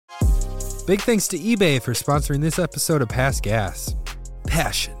Big thanks to eBay for sponsoring this episode of Past Gas.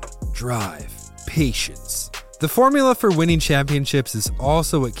 Passion, drive, patience. The formula for winning championships is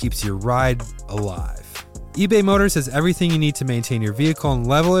also what keeps your ride alive. eBay Motors has everything you need to maintain your vehicle and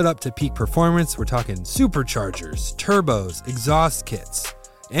level it up to peak performance. We're talking superchargers, turbos, exhaust kits,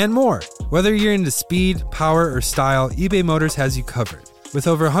 and more. Whether you're into speed, power, or style, eBay Motors has you covered. With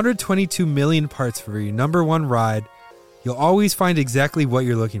over 122 million parts for your number one ride, you'll always find exactly what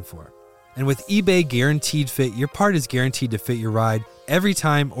you're looking for. And with eBay Guaranteed Fit, your part is guaranteed to fit your ride every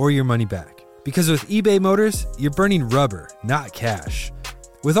time or your money back. Because with eBay Motors, you're burning rubber, not cash.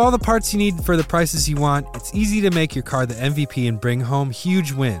 With all the parts you need for the prices you want, it's easy to make your car the MVP and bring home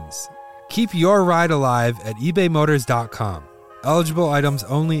huge wins. Keep your ride alive at ebaymotors.com. Eligible items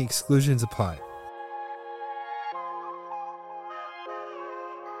only, exclusions apply.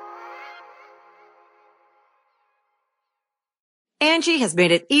 Angie has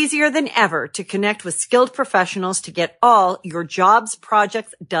made it easier than ever to connect with skilled professionals to get all your jobs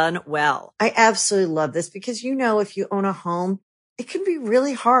projects done well. I absolutely love this because, if you own a home, it can be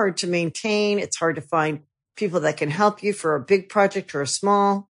really hard to maintain. It's hard to find people that can help you for a big project or a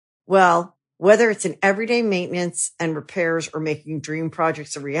small. Well, whether it's in everyday maintenance and repairs or making dream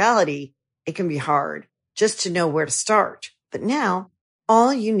projects a reality, it can be hard just to know where to start. But now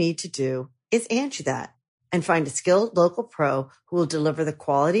all you need to do is Angie that and find a skilled local pro who will deliver the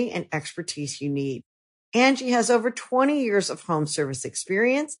quality and expertise you need. Angie has over 20 years of home service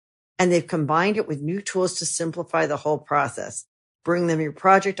experience, and they've combined it with new tools to simplify the whole process. Bring them your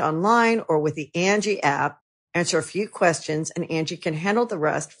project online or with the Angie app, answer a few questions, and Angie can handle the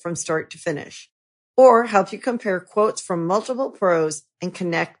rest from start to finish. Or help you compare quotes from multiple pros and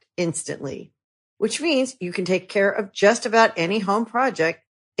connect instantly. Which means you can take care of just about any home project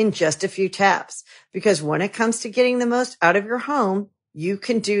in just a few taps. Because when it comes to getting the most out of your home, you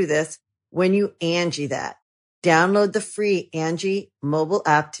can do this when you Angie that. Download the free Angie mobile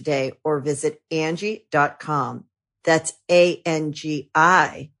app today or visit Angie.com. That's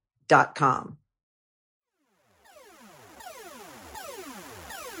ANGI.com.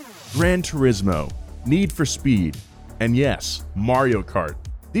 Gran Turismo, Need for Speed, and yes, Mario Kart.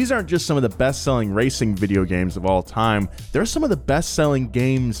 These aren't just some of the best-selling racing video games of all time, they're some of the best-selling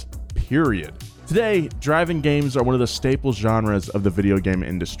games, period. Today, driving games are one of the staple genres of the video game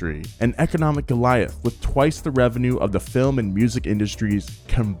industry, an economic Goliath with twice the revenue of the film and music industries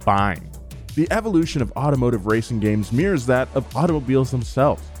combined. The evolution of automotive racing games mirrors that of automobiles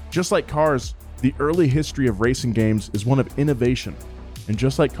themselves. Just like cars, the early history of racing games is one of innovation. And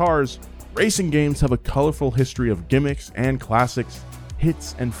just like cars, racing games have a colorful history of gimmicks and classics,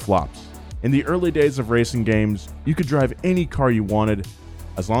 hits and flops. In the early days of racing games, you could drive any car you wanted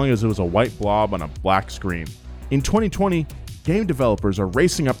as long as it was a white blob on a black screen. In 2020, game developers are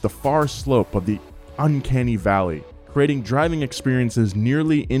racing up the far slope of the uncanny valley, creating driving experiences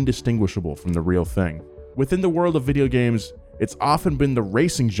nearly indistinguishable from the real thing. Within the world of video games, it's often been the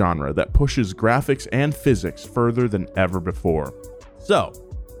racing genre that pushes graphics and physics further than ever before. So,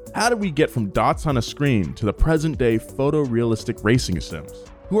 how do we get from dots on a screen to the present-day photorealistic racing sims?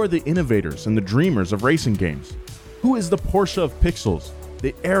 Who are the innovators and the dreamers of racing games? Who is the Porsche of pixels,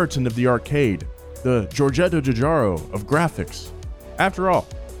 the Ayrton of the arcade, the Giorgetto Giugiaro of graphics? After all,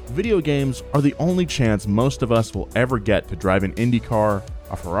 video games are the only chance most of us will ever get to drive an Indy car,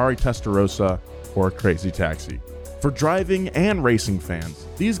 a Ferrari Testarossa, or a Crazy Taxi. For driving and racing fans,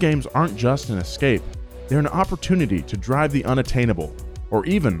 these games aren't just an escape, they're an opportunity to drive the unattainable, or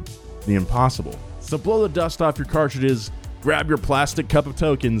even the impossible. So blow the dust off your cartridges, grab your plastic cup of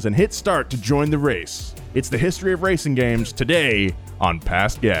tokens, and hit start to join the race. It's the history of racing games today on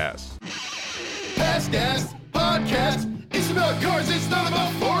Past Gas. Past Gas Podcast. It's about cars, it's not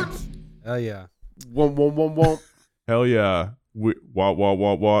about sports. Hell yeah. Womp. Hell yeah.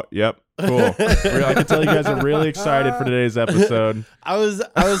 What? Yep. Cool. I can tell you guys are really excited for today's episode. I was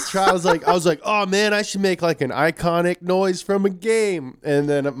like, oh man, I should make like an iconic noise from a game, and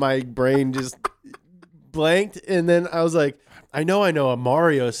then my brain just blanked, and then I was like, I know a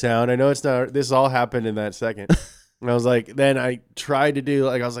Mario sound. I know it's not. This all happened in that second. And I was like, then I tried to do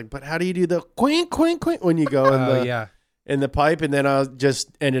I was like, but how do you do the quink quink quink when you go in the pipe? And then I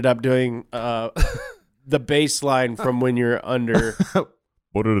just ended up doing the bass line from when you're under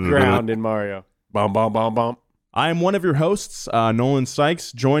ground in Mario. Bom, bom, bom, bom. I am one of your hosts, Nolan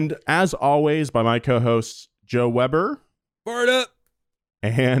Sykes, joined as always by my co-hosts, Joe Weber. Word up.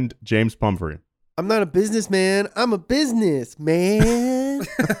 And James Pumphrey. I'm not a businessman. I'm a businessman.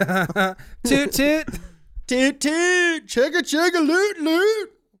 Toot toot. Toot toot. Chugga chugga loot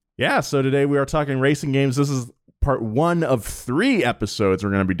loot. Yeah, so today we are talking racing games. This is part 1 of 3 episodes we're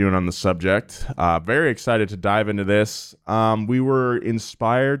going to be doing on the subject. Very excited to dive into this. We were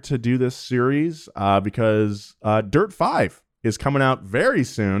inspired to do this series because Dirt 5 is coming out very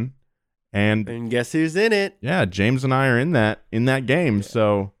soon. And guess who's in it? Yeah, James and I are in that game. Yeah.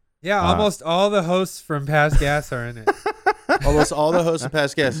 So yeah, almost all the hosts from Past Gas are in it. Almost all the hosts of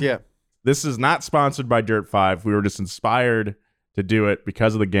Past Gas, yeah. This is not sponsored by Dirt 5. We were just inspired to do it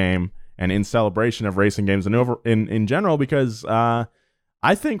because of the game and in celebration of racing games and in general, because I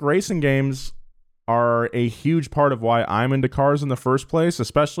think racing games are a huge part of why I'm into cars in the first place,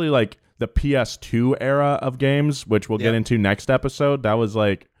 especially like the PS2 era of games, which we'll get into next episode. That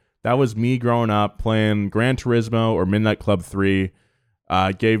was me growing up playing Gran Turismo or Midnight Club 3.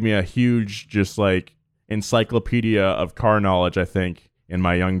 Gave me a huge just like encyclopedia of car knowledge, I think, in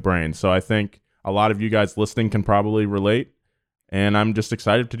my young brain. So I think a lot of you guys listening can probably relate. And I'm just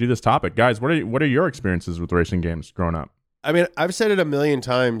excited to do this topic. Guys, what are your experiences with racing games growing up? I mean, I've said it a million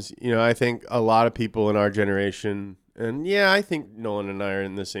times. You know, I think a lot of people in our generation, and yeah, I think Nolan and I are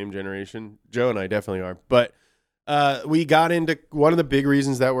in the same generation. Joe and I definitely are. But we got into one of the big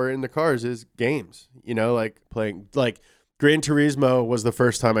reasons that we're in the cars is games. You know, like playing, like Gran Turismo was the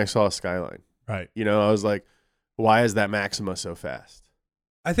first time I saw a Skyline. Right. You know, I was like, why is that Maxima so fast?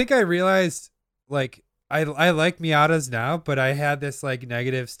 I think I realized, like, I like Miatas now, but I had this like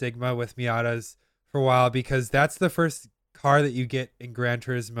negative stigma with Miatas for a while because that's the first car that you get in Gran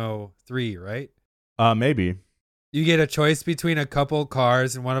Turismo 3, right? Maybe. You get a choice between a couple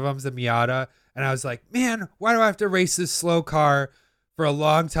cars and one of them's a Miata. And I was like, man, why do I have to race this slow car for a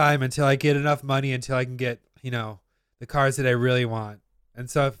long time until I get enough money until I can get, you know, the cars that I really want? And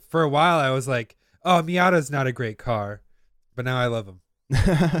so for a while I was like, oh, Miata's not a great car, but now I love them.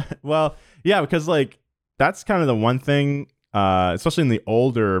 Well, yeah, because like that's kind of the one thing, especially in the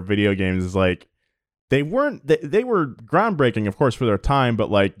older video games, is like they were groundbreaking, of course, for their time, but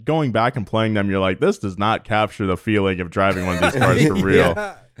like going back and playing them, you're like, this does not capture the feeling of driving one of these cars for real.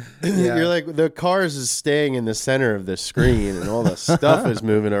 Yeah. You're like, the cars is staying in the center of the screen and all the stuff is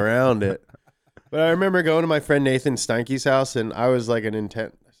moving around it. But I remember going to my friend Nathan Steinke's house, and I was like a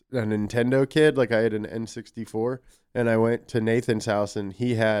Nintendo kid. Like I had an N64, and I went to Nathan's house, and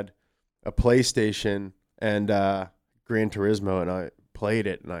he had a PlayStation and Gran Turismo, and I played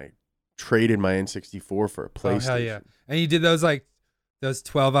it, and I traded my N64 for a PlayStation. Oh, hell yeah. And you did those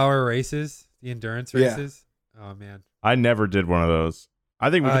 12-hour races, the endurance races? Yeah. Oh, man. I never did one of those.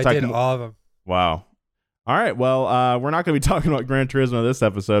 I think we did all of them. Wow. All right. Well, we're not going to be talking about Gran Turismo this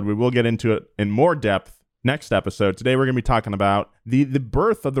episode. We will get into it in more depth next episode. Today, we're going to be talking about the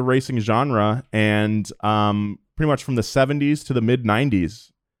birth of the racing genre and pretty much from the 70s to the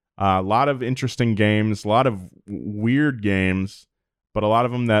mid-90s. A lot of interesting games, a lot of weird games, but a lot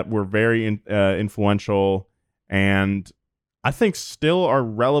of them that were very influential and I think still are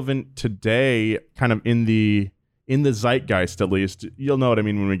relevant today, kind of in the zeitgeist, at least. You'll know what I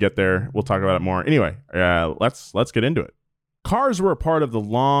mean when we get there. We'll talk about it more. Anyway, let's get into it. Cars were a part of the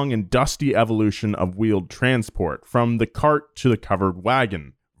long and dusty evolution of wheeled transport, from the cart to the covered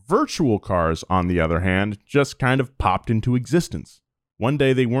wagon. Virtual cars, on the other hand, just kind of popped into existence. One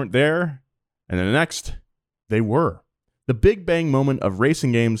day they weren't there, and then the next, they were. The big bang moment of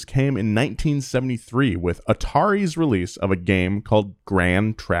racing games came in 1973 with Atari's release of a game called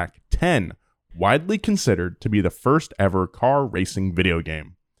Gran Track 10, widely considered to be the first ever car racing video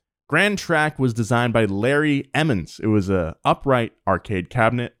game. Gran Track was designed by Larry Emmons. It was an upright arcade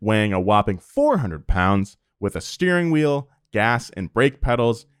cabinet weighing a whopping 400 pounds with a steering wheel, gas and brake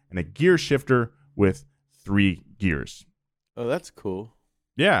pedals, and a gear shifter with 3 gears. Oh, that's cool.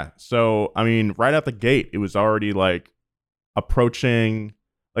 Yeah. So, I mean, right out the gate, it was already like approaching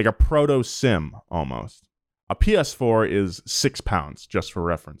like a proto sim almost. A PS4 is 6 pounds, just for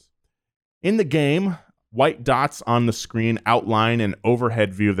reference. In the game, white dots on the screen outline an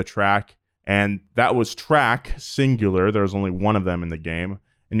overhead view of the track, and that was track, singular. There was only one of them in the game.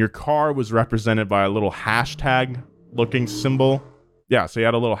 And your car was represented by a little hashtag-looking symbol. Yeah, so you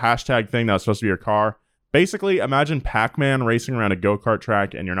had a little hashtag thing that was supposed to be your car. Basically, imagine Pac-Man racing around a go-kart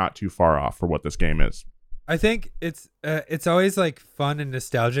track, and you're not too far off for what this game is. I think it's always like fun and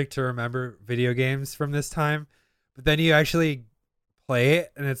nostalgic to remember video games from this time, but then you actually play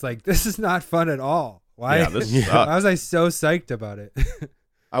it, and it's like, this is not fun at all. Why? Yeah, this Why was I so psyched about it?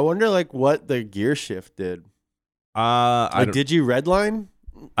 I wonder, like, what the gear shift did. Did you redline?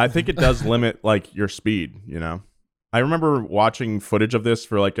 I think it does limit like your speed. You know, I remember watching footage of this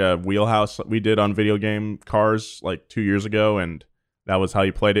for like a wheelhouse we did on video game cars like 2 years ago, and that was how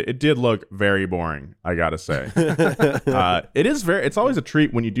you played it. It did look very boring, I gotta say. It's always a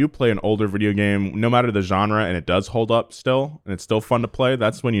treat when you do play an older video game, no matter the genre, and it does hold up still, and it's still fun to play.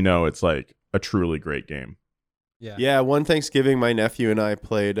 That's when you know it's like a truly great game. Yeah, one Thanksgiving, my nephew and I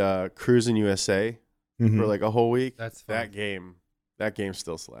played Cruisin' USA for like a whole week. That's fun. That game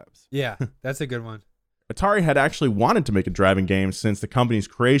still slaps. Yeah, that's a good one. Atari had actually wanted to make a driving game since the company's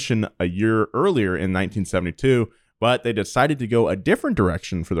creation a year earlier in 1972, but they decided to go a different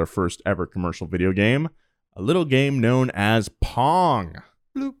direction for their first ever commercial video game, a little game known as Pong.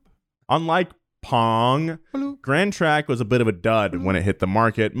 Bloop. Unlike Pong, Grand Track was a bit of a dud when it hit the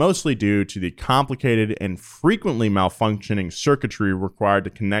market, mostly due to the complicated and frequently malfunctioning circuitry required to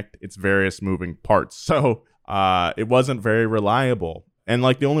connect its various moving parts. So it wasn't very reliable. And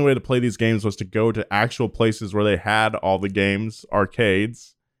like the only way to play these games was to go to actual places where they had all the games,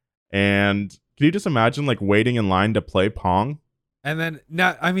 arcades. And can you just imagine like waiting in line to play Pong? And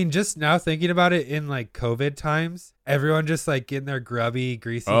then just now thinking about it in like COVID times, everyone just like getting their grubby,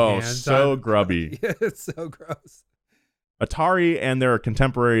 greasy hands. Oh, so grubby. Yeah, it's so gross. Atari and their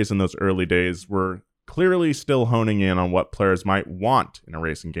contemporaries in those early days were clearly still honing in on what players might want in a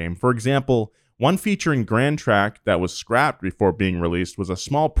racing game. For example, one featuring Grand Track that was scrapped before being released was a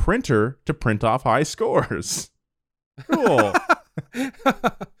small printer to print off high scores. Cool.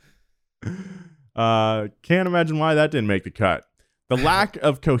 Can't imagine why that didn't make the cut. The lack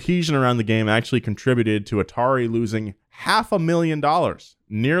of cohesion around the game actually contributed to Atari losing $500,000,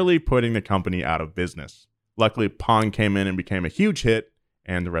 nearly putting the company out of business. Luckily, Pong came in and became a huge hit,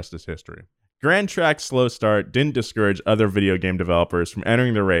 and the rest is history. Grand Track's slow start didn't discourage other video game developers from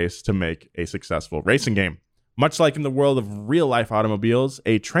entering the race to make a successful racing game. Much like in the world of real-life automobiles,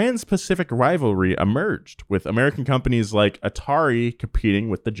 a trans-Pacific rivalry emerged, with American companies like Atari competing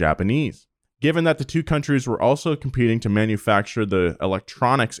with the Japanese. Given that the two countries were also competing to manufacture the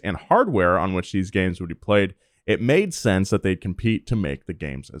electronics and hardware on which these games would be played, it made sense that they'd compete to make the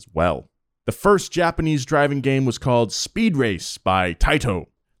games as well. The first Japanese driving game was called Speed Race by Taito.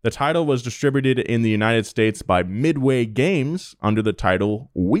 The title was distributed in the United States by Midway Games under the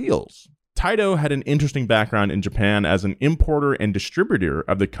title Wheels. Taito had an interesting background in Japan as an importer and distributor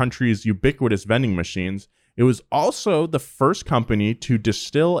of the country's ubiquitous vending machines. It was also the first company to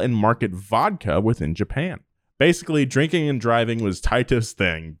distill and market vodka within Japan. Basically, drinking and driving was Taito's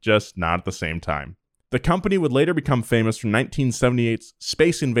thing, just not at the same time. The company would later become famous for 1978's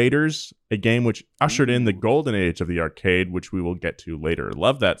Space Invaders, a game which ushered in the golden age of the arcade, which we will get to later.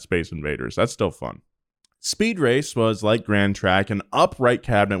 Love that Space Invaders. That's still fun. Speed Race was, like Grand Track, an upright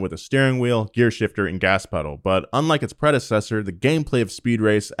cabinet with a steering wheel, gear shifter, and gas pedal. But unlike its predecessor, the gameplay of Speed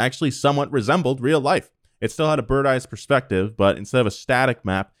Race actually somewhat resembled real life. It still had a bird's-eye perspective, but instead of a static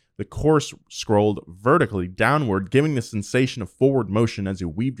map, the course scrolled vertically downward, giving the sensation of forward motion as you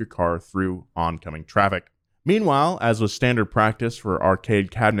weaved your car through oncoming traffic. Meanwhile, as was standard practice for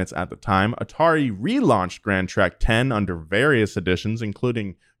arcade cabinets at the time, Atari relaunched Grand Track 10 under various editions,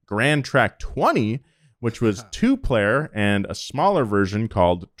 including Grand Track 20, which was two-player, and a smaller version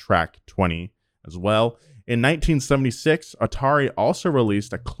called Track 20 as well. In 1976, Atari also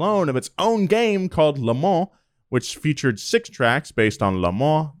released a clone of its own game called Le Mans, which featured 6 tracks based on Le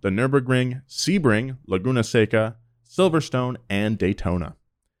Mans, the Nürburgring, Sebring, Laguna Seca, Silverstone, and Daytona.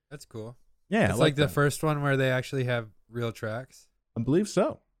 That's cool. Yeah, it's like the first one where they actually have real tracks. I believe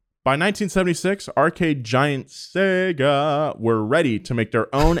so. By 1976, arcade giant Sega were ready to make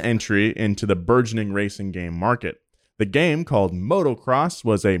their own entry into the burgeoning racing game market. The game, called Motocross,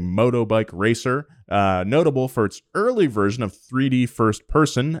 was a motobike racer, notable for its early version of 3D first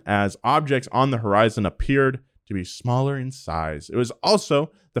person, as objects on the horizon appeared to be smaller in size. It was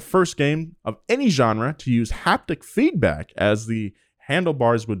also the first game of any genre to use haptic feedback, as the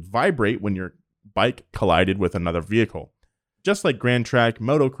handlebars would vibrate when your bike collided with another vehicle. Just like Grand Track,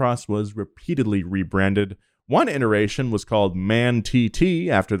 Motocross was repeatedly rebranded. One iteration was called Man TT,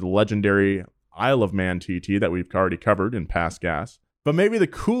 after the legendary Isle of Man TT that we've already covered in Past Gas. But maybe the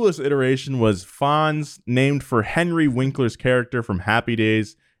coolest iteration was Fonz, named for Henry Winkler's character from Happy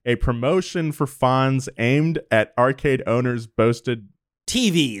Days, a promotion for Fonz aimed at arcade owners boasted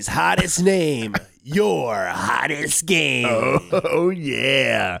TV's hottest name, your hottest game. Oh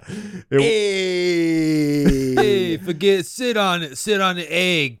yeah. Hey, sit on the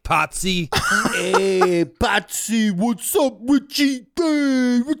egg, Potsy. Hey, Potsy, what's up, Richie?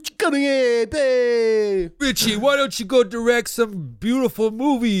 Hey, what you gonna get? Hey. Richie, why don't you go direct some beautiful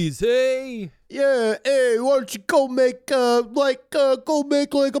movies, hey? Yeah, hey, why don't you go make like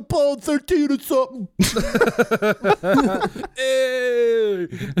Apollo 13 or something? Hey.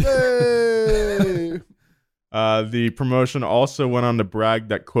 Hey. The promotion also went on to brag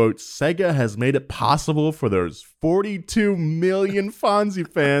that, quote, Sega has made it possible for those 42 million Fonzie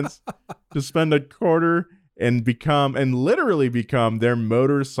fans to spend a quarter and literally become their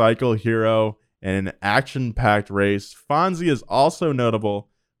motorcycle hero in an action-packed race. Fonzie is also notable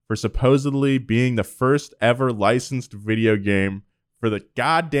for supposedly being the first ever licensed video game for the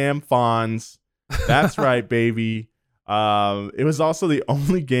goddamn Fonz. That's right, baby. It was also the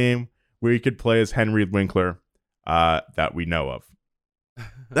only game where you could play as Henry Winkler that we know of.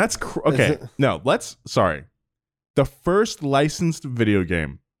 That's okay. No, sorry. The first licensed video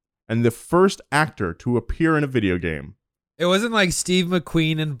game and the first actor to appear in a video game. It wasn't like Steve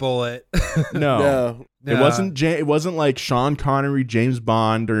McQueen and Bullet. No. It wasn't like Sean Connery, James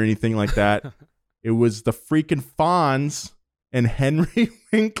Bond, or anything like that. It was the freaking Fonz and Henry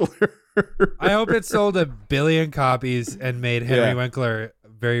Winkler. I hope it sold 1 billion copies and made Henry Winkler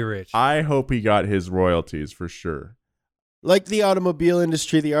very rich. I hope he got his royalties for sure. Like the automobile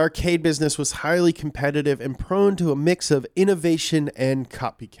industry, the arcade business was highly competitive and prone to a mix of innovation and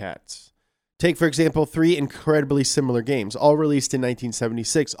copycats. Take, for example, 3 incredibly similar games, all released in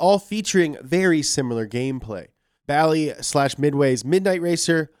 1976, all featuring very similar gameplay. Bally/Midway's Midnight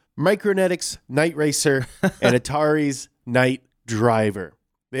Racer, Micronetics' Night Racer, and Atari's Night Driver.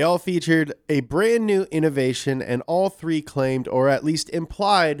 They all featured a brand new innovation, and all 3 claimed, or at least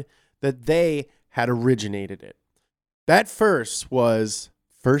implied, that they had originated it. That first was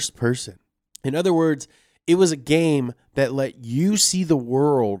first person. In other words, it was a game that let you see the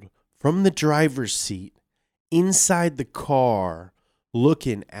world from the driver's seat, inside the car,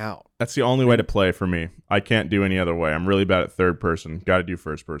 looking out. That's the only way to play for me. I can't do any other way. I'm really bad at third person. Got to do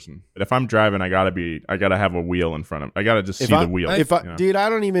first person. But if I'm driving, I gotta have a wheel in front of. I gotta just see the wheel. Dude, I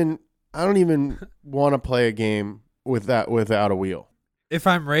don't even want to play a game without a wheel. If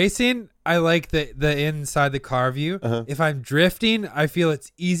I'm racing, I like the inside the car view. Uh-huh. If I'm drifting, I feel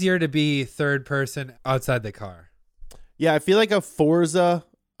it's easier to be third person outside the car. Yeah, I feel like a Forza,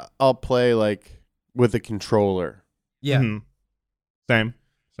 I'll play like with a controller. Yeah. Mm-hmm.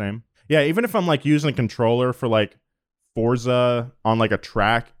 Same. Yeah, even if I'm like using a controller for like Forza on like a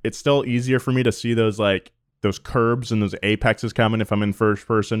track, it's still easier for me to see those curbs and those apexes coming if I'm in first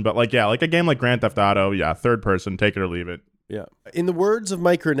person. But like a game like Grand Theft Auto, third person, take it or leave it. Yeah. In the words of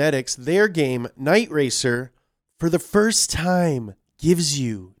Micronetics, their game, Night Racer, for the first time gives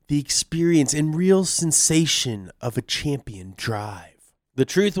you the experience and real sensation of a champion drive. The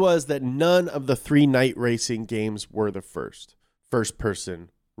truth was that none of the 3 night racing games were the first-person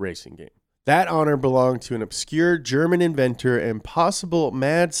racing game. That honor belonged to an obscure German inventor and possible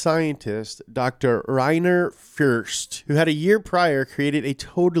mad scientist, Dr. Rainer Fürst, who had a year prior created a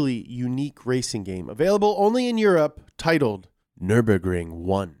totally unique racing game, available only in Europe, titled Nürburgring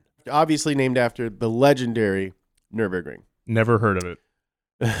 1. Obviously named after the legendary Nürburgring. Never heard of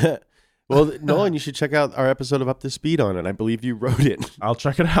it. Well, Nolan, you should check out our episode of Up to Speed on it. I believe you wrote it. I'll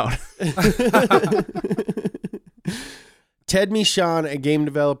check it out. Ted Michon, a game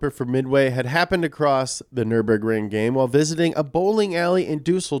developer for Midway, had happened across the Nürburgring game while visiting a bowling alley in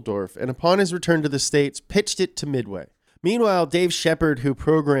Dusseldorf, and upon his return to the States, pitched it to Midway. Meanwhile, Dave Shepard, who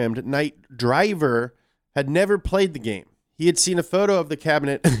programmed Night Driver, had never played the game. He had seen a photo of the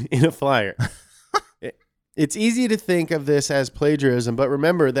cabinet in a flyer. It's easy to think of this as plagiarism, but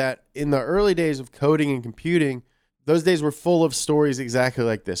remember that in the early days of coding and computing, those days were full of stories exactly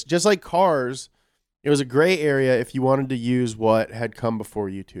like this. Just like Cars, it was a gray area if you wanted to use what had come before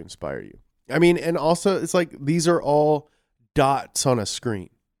you to inspire you. I mean, and also it's like these are all dots on a screen.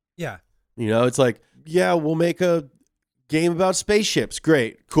 Yeah. You know, it's like, yeah, we'll make a game about spaceships.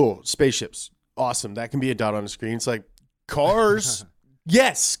 Great. Cool. Spaceships. Awesome. That can be a dot on a screen. It's like Cars.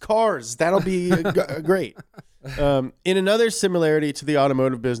 Yes, Cars. That'll be great. In another similarity to the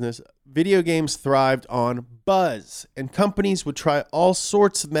automotive business, video games thrived on buzz, and companies would try all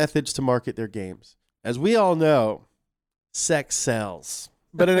sorts of methods to market their games. As we all know, sex sells.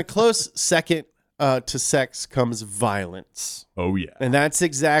 But in a close second to sex comes violence. Oh, yeah. And that's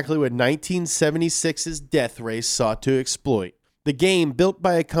exactly what 1976's Death Race sought to exploit. The game, built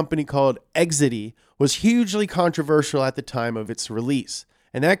by a company called Exidy, was hugely controversial at the time of its release.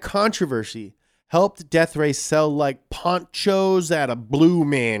 And that controversy helped Death Race sell like ponchos at a Blue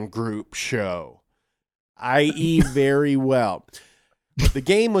Man Group show, i.e. very well. The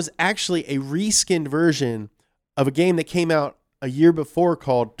game was actually a reskinned version of a game that came out a year before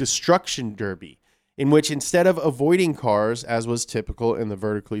called Destruction Derby, in which instead of avoiding cars, as was typical in the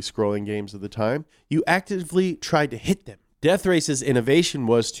vertically scrolling games of the time, you actively tried to hit them. Death Race's innovation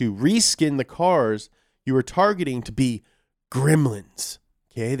was to reskin the cars you were targeting to be gremlins,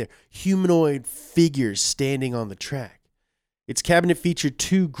 Okay, they're humanoid figures standing on the track. Its cabinet featured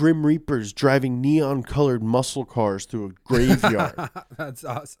 2 Grim Reapers driving neon-colored muscle cars through a graveyard. That's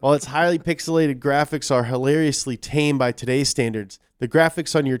awesome. While its highly pixelated graphics are hilariously tame by today's standards, the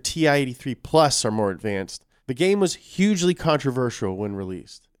graphics on your TI-83 Plus are more advanced. The game was hugely controversial when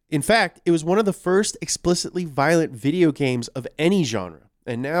released. In fact, it was one of the first explicitly violent video games of any genre.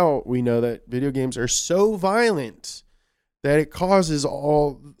 And now we know that video games are so violent that it causes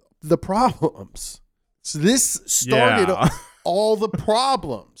all the problems. So this started all the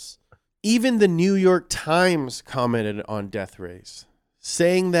problems. Even the New York Times commented on Death Race,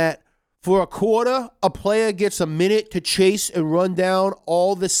 saying that for a quarter, a player gets a minute to chase and run down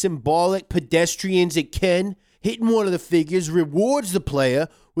all the symbolic pedestrians it can. Hitting one of the figures rewards the player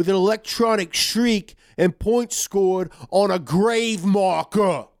with an electronic shriek and points scored on a grave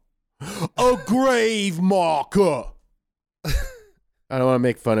marker. A grave marker. I don't want to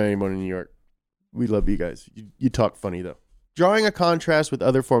make fun of anyone in New York. We love you guys. You talk funny, though. Drawing a contrast with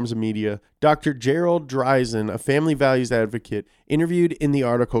other forms of media, Dr. Gerald Dreisen, a family values advocate, interviewed in the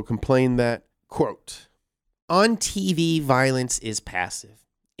article, complained that, quote, on TV, violence is passive.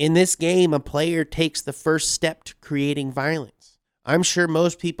 In this game, a player takes the first step to creating violence. I'm sure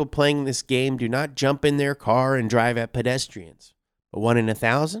most people playing this game do not jump in their car and drive at pedestrians. But 1 in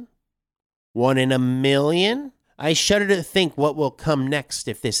 1,000? 1 in 1,000,000? I shudder to think what will come next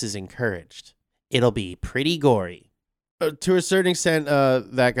if this is encouraged. It'll be pretty gory. To a certain extent,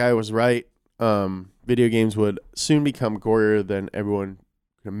 that guy was right. Video games would soon become gorier than everyone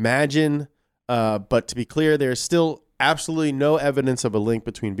could imagine. But to be clear, there's still absolutely no evidence of a link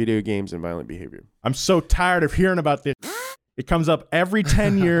between video games and violent behavior. I'm so tired of hearing about this. It comes up every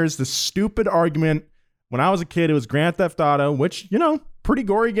 10 years, this stupid argument. When I was a kid, it was Grand Theft Auto, which, you know, pretty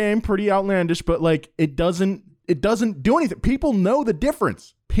gory game, pretty outlandish, but like it doesn't do anything. People know the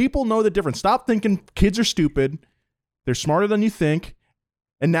difference. People know the difference. Stop thinking kids are stupid. They're smarter than you think.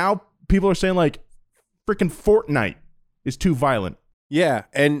 And now people are saying like freaking Fortnite is too violent. Yeah,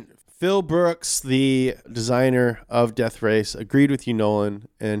 and Phil Brooks, the designer of Death Race, agreed with you, Nolan,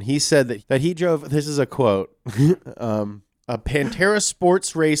 and he said that he drove, this is a quote, a Pantera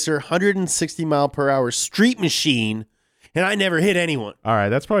sports racer, 160 mile per hour street machine, and I never hit anyone. All right,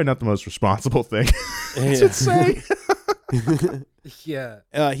 that's probably not the most responsible thing to say.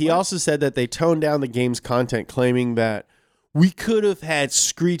 Yeah. He also said that they toned down the game's content, claiming that we could have had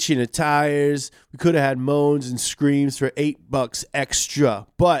screeching of tires, we could have had moans and screams for $8 extra,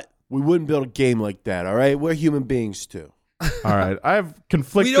 but we wouldn't build a game like that, all right? We're human beings, too. All right, I have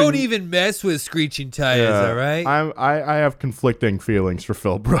conflicting... We don't even mess with screeching tires, all right? I have conflicting feelings for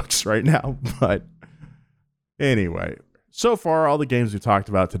Phil Brooks right now, but anyway. So far, all the games we talked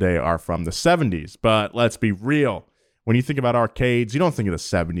about today are from the 70s, but let's be real. When you think about arcades, you don't think of the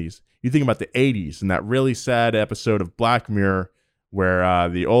 70s. You think about the 80s and that really sad episode of Black Mirror where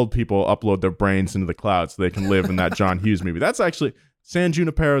the old people upload their brains into the cloud so they can live in that John Hughes movie. That's actually, San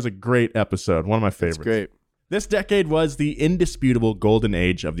Junipero is a great episode, one of my favorites. It's great. This decade was the indisputable golden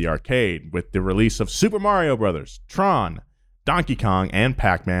age of the arcade, with the release of Super Mario Bros., Tron, Donkey Kong, and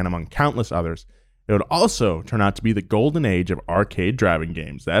Pac-Man, among countless others. It would also turn out to be the golden age of arcade driving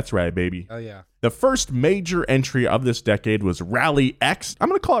games. That's right, baby. Oh, yeah. The first major entry of this decade was Rally X. I'm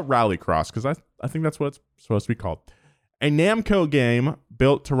going to call it Rallycross because I think that's what it's supposed to be called. A Namco game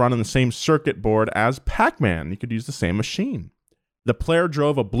built to run on the same circuit board as Pac-Man. You could use the same machine. The player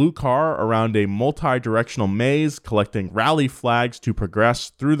drove a blue car around a multi-directional maze, collecting rally flags to progress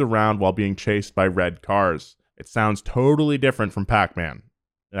through the round while being chased by red cars. It sounds totally different from Pac-Man.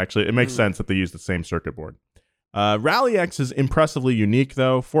 Actually, it makes sense that they use the same circuit board. Rally X is impressively unique,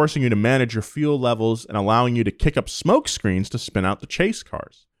 though, forcing you to manage your fuel levels and allowing you to kick up smoke screens to spin out the chase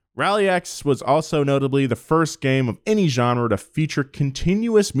cars. Rally X was also notably the first game of any genre to feature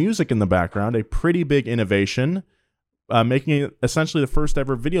continuous music in the background, a pretty big innovation, making it essentially the first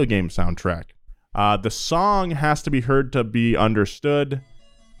ever video game soundtrack. The song has to be heard to be understood.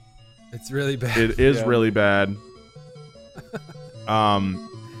 It's really bad. It is really bad.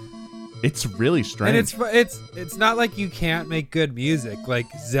 It's really strange. And it's not like you can't make good music. Like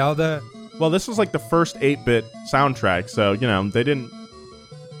Zelda. Well, this was like the first 8-bit soundtrack, so, you know, they didn't...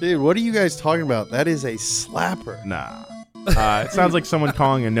 Dude, what are you guys talking about? That is a slapper. Nah. It sounds like someone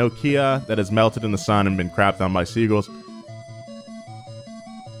calling a Nokia that has melted in the sun and been crapped on by seagulls.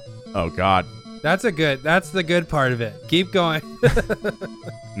 Oh, God. That's the good part of it. Keep going.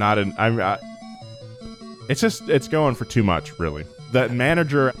 It's going for too much, really. The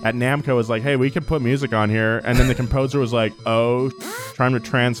manager at Namco was like, hey, we could put music on here. And then the composer was like, oh, trying to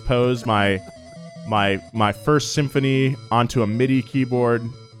transpose my my first symphony onto a MIDI keyboard.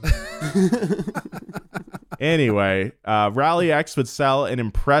 Anyway, Rally X would sell an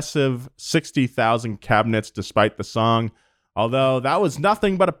impressive 60,000 cabinets despite the song, although that was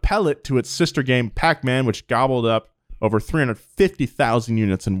nothing but a pellet to its sister game Pac-Man, which gobbled up over 350,000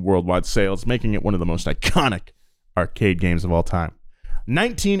 units in worldwide sales, making it one of the most iconic arcade games of all time.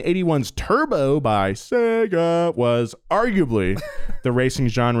 1981's Turbo by Sega was arguably the racing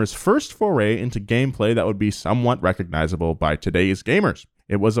genre's first foray into gameplay that would be somewhat recognizable by today's gamers.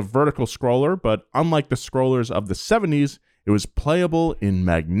 It was a vertical scroller, but unlike the scrollers of the 70s, it was playable in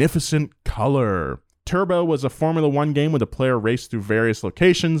magnificent color. Turbo was a Formula One game where the player raced through various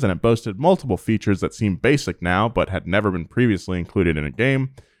locations, and it boasted multiple features that seem basic now, but had never been previously included in a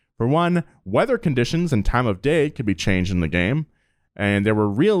game. For one, weather conditions and time of day could be changed in the game, and there were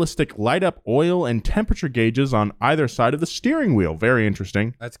realistic light-up oil and temperature gauges on either side of the steering wheel. Very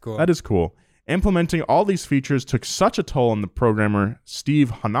interesting. That's cool. That is cool. Implementing all these features took such a toll on the programmer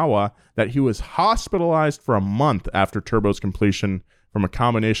Steve Hanawa that he was hospitalized for a month after Turbo's completion from a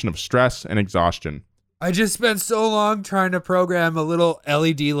combination of stress and exhaustion. I just spent so long trying to program a little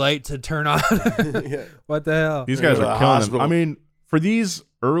LED light to turn on. Yeah. What the hell? These guys Go to are the killing hospital. them. I mean, for these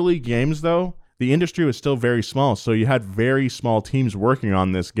early games, though, the industry was still very small, so you had very small teams working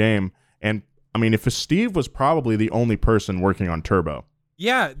on this game. And, I mean, if Steve was probably the only person working on Turbo.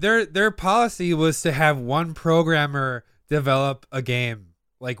 Yeah, their policy was to have one programmer develop a game.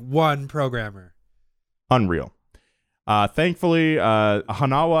 Like one programmer. Unreal. Thankfully,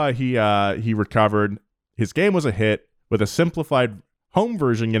 Hanawa, he recovered. His game was a hit, with a simplified home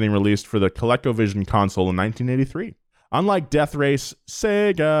version getting released for the ColecoVision console in 1983. Unlike Death Race,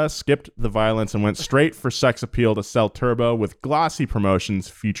 Sega skipped the violence and went straight for sex appeal to sell Turbo with glossy promotions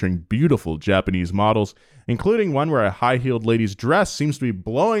featuring beautiful Japanese models, including one where a high-heeled lady's dress seems to be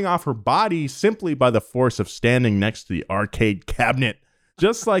blowing off her body simply by the force of standing next to the arcade cabinet.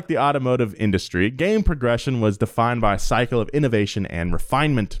 Just like the automotive industry, game progression was defined by a cycle of innovation and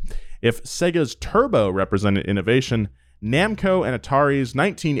refinement. If Sega's Turbo represented innovation, Namco and Atari's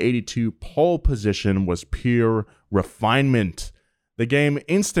 1982 pole position was pure refinement. The game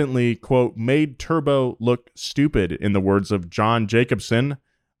instantly, quote, made Turbo look stupid, in the words of John Jacobson,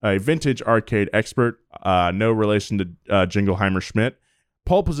 a vintage arcade expert, no relation to Jingleheimer Schmidt.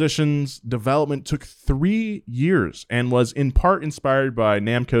 Pole Position's development took 3 years and was in part inspired by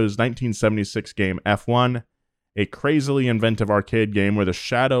Namco's 1976 game F1, a crazily inventive arcade game where the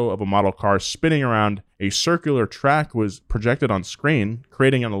shadow of a model car spinning around a circular track was projected on screen,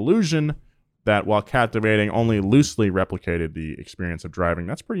 creating an illusion that, while captivating, only loosely replicated the experience of driving.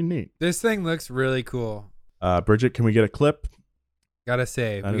 That's pretty neat. This thing looks really cool. Bridget, can we get a clip? Gotta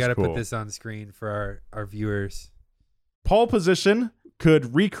say, That we is gotta cool. put this on screen for our viewers. Pole Position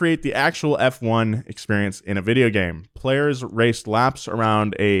could recreate the actual F1 experience in a video game. Players raced laps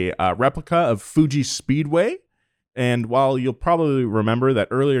around a replica of Fuji Speedway. And while you'll probably remember that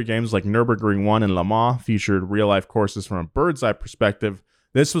earlier games like Nürburgring 1 and Le Mans featured real-life courses from a bird's-eye perspective,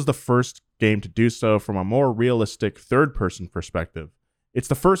 this was the first game to do so from a more realistic third-person perspective. It's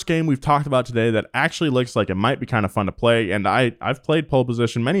the first game we've talked about today that actually looks like it might be kind of fun to play, and I've played Pole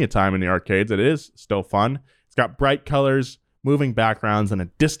Position many a time in the arcades. It is still fun. It's got bright colors, moving backgrounds, and a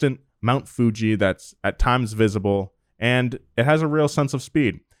distant Mount Fuji that's at times visible, and it has a real sense of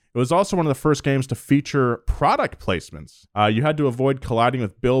speed. It was also one of the first games to feature product placements. You had to avoid colliding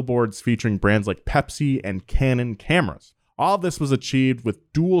with billboards featuring brands like Pepsi and Canon cameras. All of this was achieved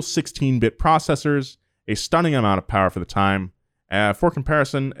with dual 16-bit processors, a stunning amount of power for the time. For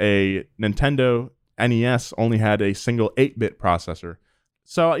comparison, a Nintendo NES only had a single 8-bit processor.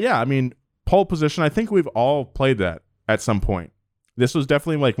 So yeah, I mean, Pole Position, I think we've all played that at some point. This was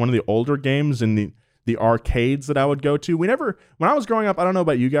definitely like one of the older games in the arcades that I would go to. When I was growing up, I don't know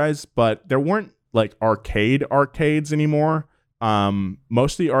about you guys, but there weren't like arcades anymore.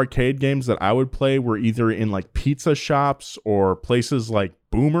 Most of the arcade games that I would play were either in like pizza shops or places like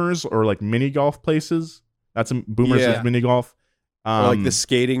Boomers or like mini golf places. That's Boomers Yeah. is mini golf. Or like the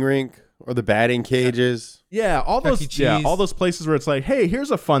skating rink or the batting cages. Yeah, all Chuck those E. Cheese. all those places where it's like, hey,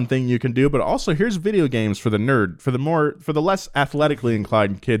 here's a fun thing you can do, but also here's video games for the nerd, for the less athletically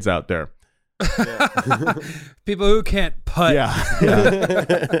inclined kids out there. People who can't putt. Yeah.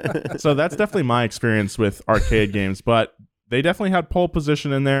 So that's definitely my experience with arcade games, but they definitely had Pole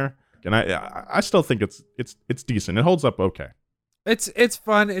Position in there, and I still think it's decent. It holds up okay. It's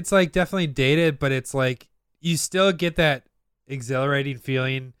fun. It's like definitely dated, but it's like you still get that exhilarating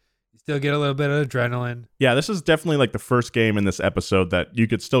feeling. You still get a little bit of adrenaline. Yeah, this is definitely like the first game in this episode that you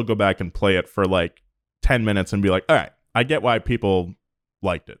could still go back and play it for like 10 minutes and be like, all right, I get why people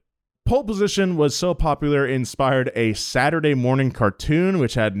liked it. Pole Position was so popular, it inspired a Saturday morning cartoon,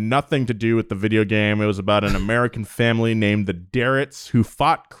 which had nothing to do with the video game. It was about an American family named the Darretts who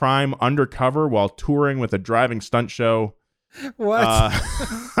fought crime undercover while touring with a driving stunt show. What?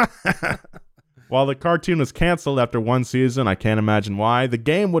 While the cartoon was canceled after one season, I can't imagine why, the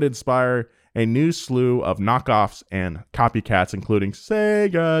game would inspire a new slew of knockoffs and copycats, including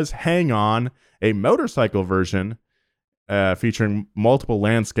Sega's Hang On, a motorcycle version featuring multiple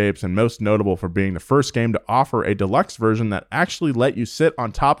landscapes and most notable for being the first game to offer a deluxe version that actually let you sit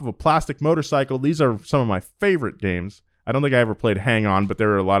on top of a plastic motorcycle. These are some of my favorite games. I don't think I ever played Hang On, but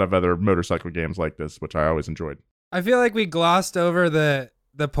there are a lot of other motorcycle games like this, which I always enjoyed. I feel like we glossed over the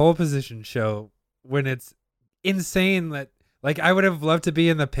Pole Position show when it's insane that, like, I would have loved to be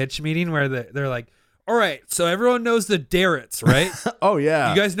in the pitch meeting where they're like, all right, so everyone knows the Darretts, right? Oh,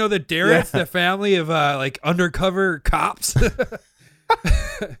 yeah. You guys know the Darretts, the family of like undercover cops?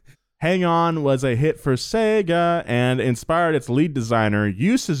 Hang On was a hit for Sega and inspired its lead designer,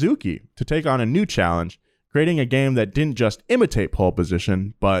 Yu Suzuki, to take on a new challenge, creating a game that didn't just imitate Pole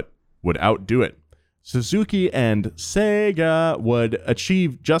Position, but would outdo it. Suzuki and Sega would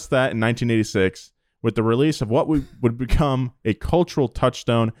achieve just that in 1986 with the release of what would become a cultural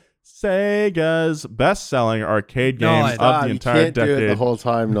touchstone, Sega's best-selling arcade games of the entire decade. You can't do it the whole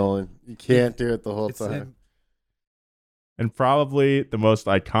time, Nolan. You can't do it the whole time. And probably the most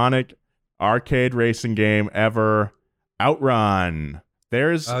iconic arcade racing game ever, Outrun.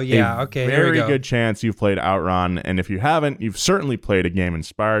 There's a very good chance you've played Outrun, and if you haven't, you've certainly played a game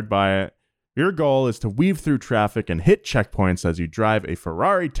inspired by it. Your goal is to weave through traffic and hit checkpoints as you drive a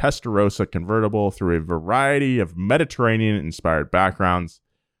Ferrari Testarossa convertible through a variety of Mediterranean-inspired backgrounds.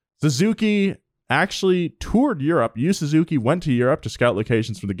 Suzuki actually toured Europe. Yu Suzuki went to Europe to scout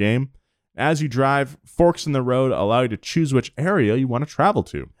locations for the game. As you drive, forks in the road allow you to choose which area you want to travel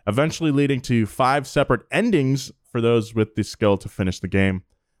to, eventually leading to 5 separate endings for those with the skill to finish the game.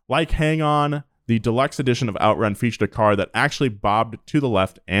 Like Hang On, the deluxe edition of Outrun featured a car that actually bobbed to the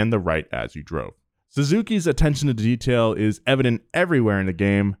left and the right as you drove. Suzuki's attention to detail is evident everywhere in the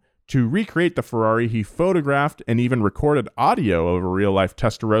game. To recreate the Ferrari, he photographed and even recorded audio of a real-life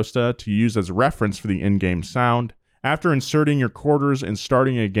Testarossa to use as reference for the in-game sound. After inserting your quarters and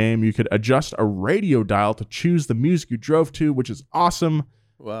starting a game, you could adjust a radio dial to choose the music you drove to, which is awesome.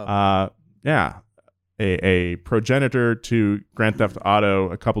 Wow. A progenitor to Grand Theft Auto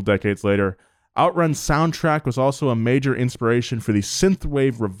a couple decades later. Outrun's soundtrack was also a major inspiration for the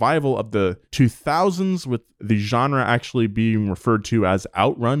synthwave revival of the 2000s, with the genre actually being referred to as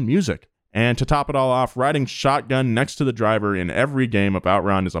Outrun music. And to top it all off, riding shotgun next to the driver in every game of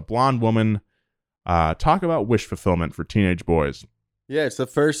Outrun is a blonde woman. Talk about wish fulfillment for teenage boys. Yeah, it's the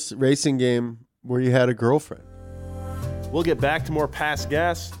first racing game where you had a girlfriend. We'll get back to more Past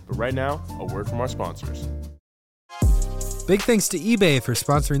Gas, but right now, a word from our sponsors. Big thanks to eBay for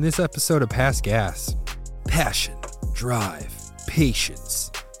sponsoring this episode of Past Gas. Passion, drive,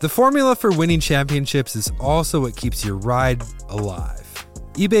 patience. The formula for winning championships is also what keeps your ride alive.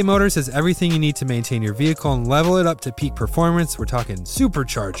 eBay Motors has everything you need to maintain your vehicle and level it up to peak performance. We're talking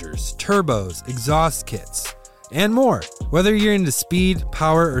superchargers, turbos, exhaust kits, and more. Whether you're into speed,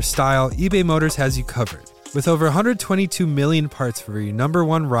 power, or style, eBay Motors has you covered. With over 122 million parts for your number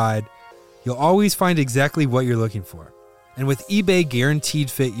one ride, you'll always find exactly what you're looking for. And with eBay Guaranteed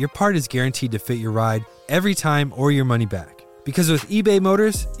Fit, your part is guaranteed to fit your ride every time or your money back. Because with eBay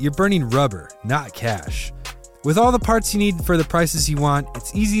Motors, you're burning rubber, not cash. With all the parts you need for the prices you want,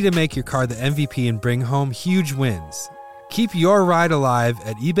 it's easy to make your car the MVP and bring home huge wins. Keep your ride alive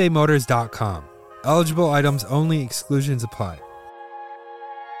at ebaymotors.com. Eligible items only, exclusions apply.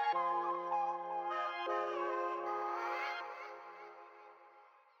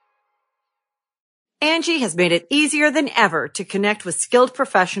 Angie has made it easier than ever to connect with skilled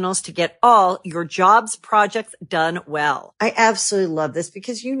professionals to get all your jobs projects done well. I absolutely love this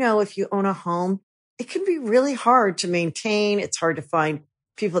because, you know, if you own a home, it can be really hard to maintain. It's hard to find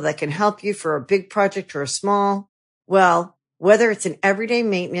people that can help you for a big project or a small. Well, whether it's in everyday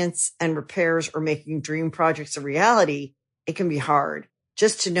maintenance and repairs or making dream projects a reality, it can be hard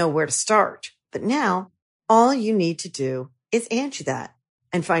just to know where to start. But now all you need to do is Angie that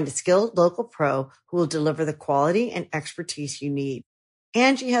and find a skilled local pro who will deliver the quality and expertise you need.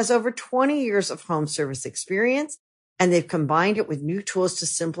 Angie has over 20 years of home service experience, and they've combined it with new tools to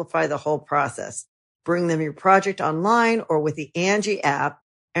simplify the whole process. Bring them your project online or with the Angie app,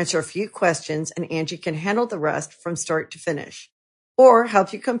 answer a few questions, and Angie can handle the rest from start to finish. Or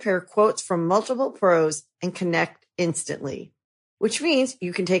help you compare quotes from multiple pros and connect instantly. Which means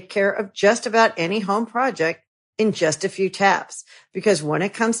you can take care of just about any home project in just a few taps. Because when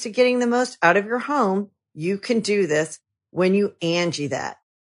it comes to getting the most out of your home, you can do this when you Angie that.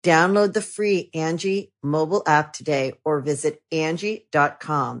 Download the free Angie mobile app today or visit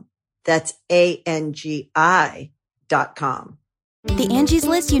Angie.com. That's ANGI.com. The Angie's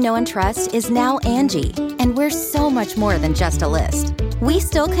List you know and trust is now Angie, and we're so much more than just a list. We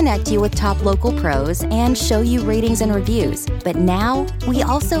still connect you with top local pros and show you ratings and reviews, but now we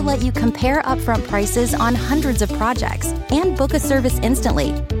also let you compare upfront prices on hundreds of projects and book a service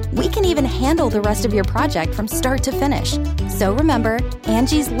instantly. We can even handle the rest of your project from start to finish. So remember,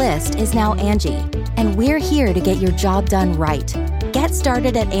 Angie's List is now Angie, and we're here to get your job done right. Get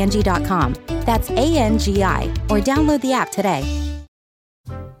started at Angie.com. That's ANGI, or download the app today.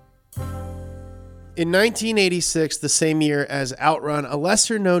 In 1986, the same year as Outrun, a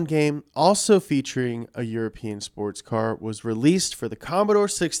lesser-known game also featuring a European sports car was released for the Commodore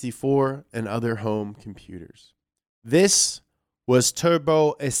 64 and other home computers. This was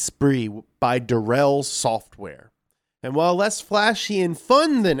Turbo Esprit by Durrell Software. And while less flashy and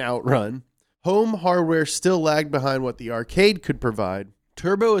fun than Outrun, home hardware still lagged behind what the arcade could provide.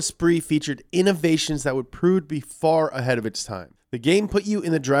 Turbo Esprit featured innovations that would prove to be far ahead of its time. The game put you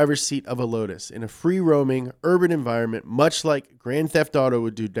in the driver's seat of a Lotus in a free-roaming, urban environment, much like Grand Theft Auto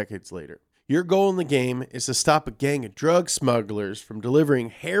would do decades later. Your goal in the game is to stop a gang of drug smugglers from delivering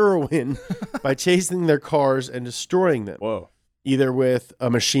heroin by chasing their cars and destroying them. Whoa. Either with a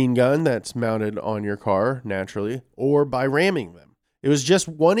machine gun that's mounted on your car, naturally, or by ramming them. It was just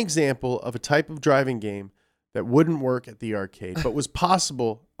one example of a type of driving game that wouldn't work at the arcade, but was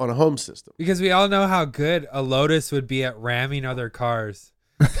possible on a home system. Because we all know how good a Lotus would be at ramming other cars.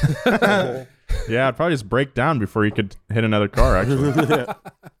 Yeah, it'd probably just break down before you could hit another car, actually.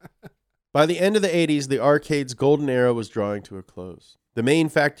 By the end of the 80s, the arcade's golden era was drawing to a close. The main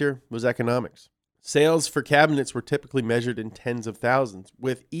factor was economics. Sales for cabinets were typically measured in tens of thousands,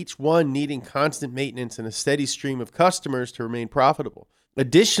 with each one needing constant maintenance and a steady stream of customers to remain profitable.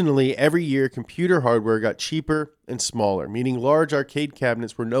 Additionally, every year, computer hardware got cheaper and smaller, meaning large arcade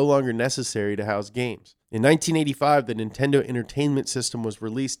cabinets were no longer necessary to house games. In 1985, the Nintendo Entertainment System was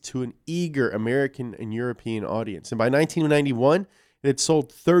released to an eager American and European audience, and by 1991, it had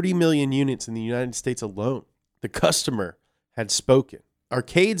sold 30 million units in the United States alone. The customer had spoken.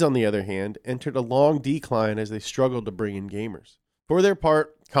 Arcades, on the other hand, entered a long decline as they struggled to bring in gamers. For their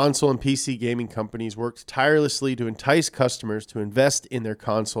part, console and PC gaming companies worked tirelessly to entice customers to invest in their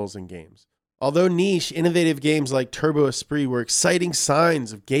consoles and games. Although niche, innovative games like Turbo Esprit were exciting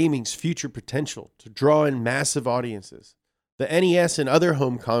signs of gaming's future potential to draw in massive audiences. The NES and other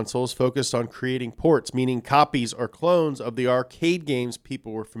home consoles focused on creating ports, meaning copies or clones of the arcade games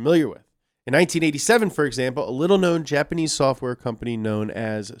people were familiar with. In 1987, for example, a little-known Japanese software company known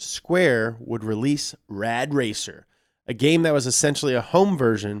as Square would release Rad Racer, a game that was essentially a home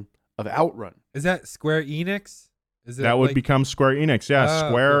version of Outrun. Is that Square Enix? Is it That would become Square Enix. Yeah,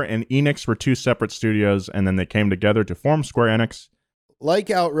 Square and Enix were two separate studios, and then they came together to form Square Enix. Like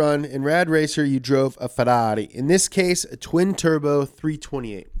Outrun, in Rad Racer, you drove a Ferrari. In this case, a twin-turbo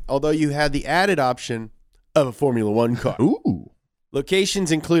 328, although you had the added option of a Formula One car. Ooh.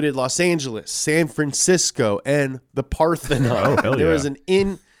 Locations included Los Angeles, San Francisco, and the Parthenon. Oh, hell There yeah. was an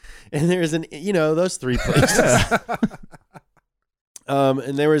inn, and there was an, those three places.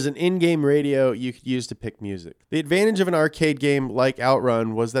 And there was an in-game radio you could use to pick music. The advantage of an arcade game like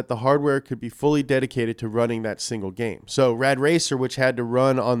Outrun was that the hardware could be fully dedicated to running that single game. So Rad Racer, which had to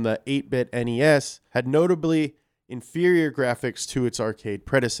run on the 8-bit NES, had notably inferior graphics to its arcade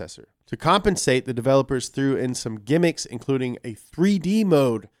predecessor. To compensate, the developers threw in some gimmicks, including a 3D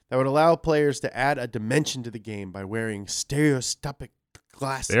mode that would allow players to add a dimension to the game by wearing stereoscopic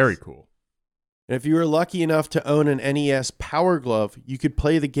glasses. Very cool. And if you were lucky enough to own an NES Power Glove, you could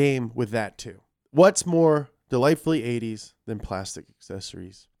play the game with that too. What's more delightfully 80s than plastic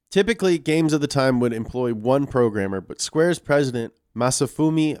accessories? Typically, games of the time would employ one programmer, but Square's president,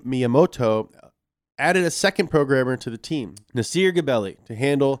 Masafumi Miyamoto, added a second programmer to the team, Nasir Gabelli, to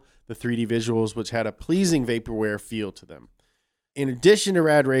handle the 3D visuals, which had a pleasing vaporware feel to them. In addition to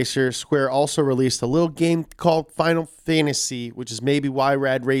Rad Racer, Square also released a little game called Final Fantasy, which is maybe why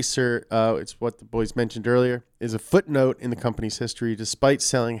Rad Racer, it's what the boys mentioned earlier, is a footnote in the company's history, despite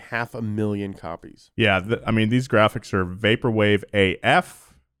selling 500,000 copies. Yeah, these graphics are vaporwave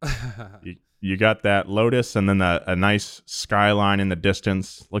AF. You got that Lotus and then a nice skyline in the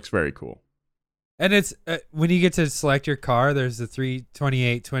distance. Looks very cool. And it's when you get to select your car, there's the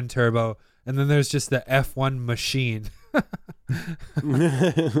 328 twin turbo, and then there's just the F1 machine.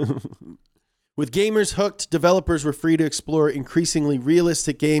 With gamers hooked, developers were free to explore increasingly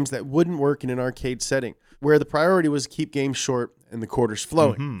realistic games that wouldn't work in an arcade setting. where the priority was to keep games short and the quarters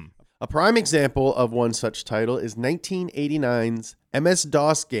flowing. A prime example of one such title is 1989's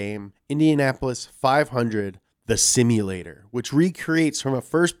MS-DOS game, Indianapolis 500, The Simulator, which recreates from a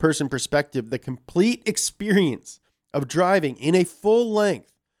first-person perspective the complete experience of driving in a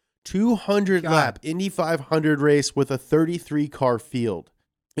full-length 200-lap Indy 500 race with a 33-car field.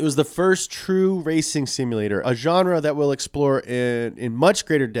 It was the first true racing simulator, a genre that we'll explore in much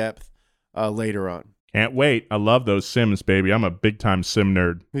greater depth later on. Can't wait. I love those Sims, baby. I'm a big-time sim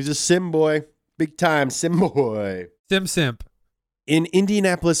nerd. He's a sim boy. Big-time sim boy. Simp. In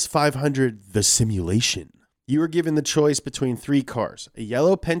Indianapolis 500, The Simulation, you were given the choice between 3 cars, a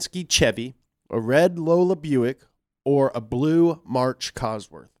yellow Penske Chevy, a red Lola Buick, or a blue March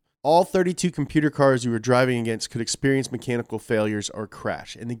Cosworth. All 32 computer cars you were driving against could experience mechanical failures or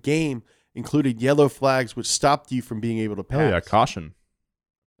crash, and the game included yellow flags which stopped you from being able to pass. Oh, yeah, caution.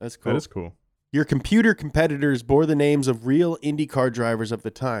 That's cool. That is cool. Your computer competitors bore the names of real IndyCar drivers of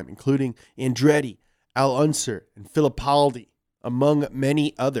the time, including Andretti, Al Unser, and Fittipaldi, among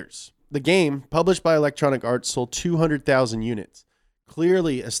many others. The game, published by Electronic Arts, sold 200,000 units,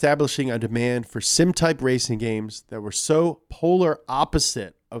 clearly establishing a demand for sim-type racing games that were so polar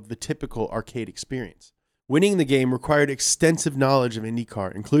opposite of the typical arcade experience. Winning the game required extensive knowledge of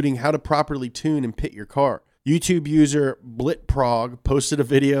IndyCar, including how to properly tune and pit your car. YouTube user Blitprog posted a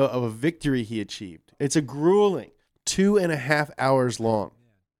video of a victory he achieved. It's a grueling 2.5 hours long.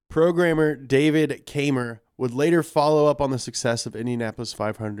 Programmer David Kamer would later follow up on the success of Indianapolis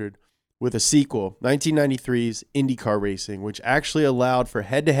 500 with a sequel, 1993's IndyCar Racing, which actually allowed for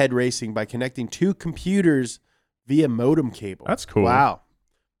head-to-head racing by connecting 2 computers via modem cable. That's cool. Wow.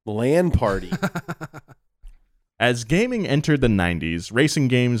 LAN party. As gaming entered the 90s, racing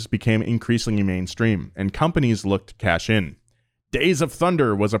games became increasingly mainstream, and companies looked to cash in. Days of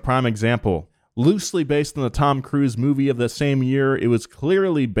Thunder was a prime example. Loosely based on the Tom Cruise movie of the same year, it was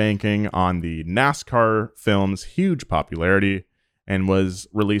clearly banking on the NASCAR film's huge popularity and was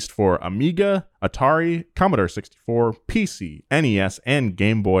released for Amiga, Atari, Commodore 64, PC, NES, and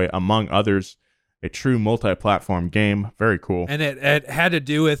Game Boy, among others. A true multi-platform game. Very cool. And it had to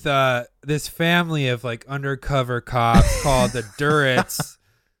do with this family of like undercover cops called the Durretts.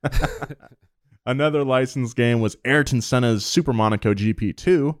 Another licensed game was Ayrton Senna's Super Monaco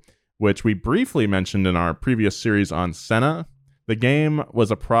GP2, which we briefly mentioned in our previous series on Senna. The game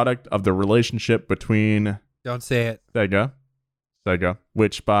was a product of the relationship between Don't say it. Sega,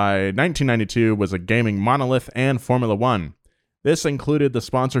 which by 1992 was a gaming monolith and Formula One. This included the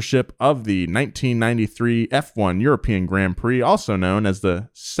sponsorship of the 1993 F1 European Grand Prix, also known as the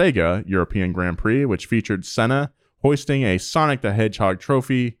Sega European Grand Prix, which featured Senna hoisting a Sonic the Hedgehog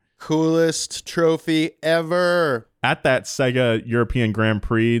trophy. Coolest trophy ever. At that Sega European Grand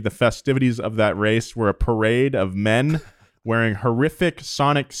Prix, the festivities of that race were a parade of men wearing horrific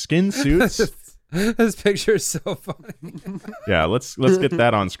Sonic skin suits. This picture is so funny. Yeah, let's get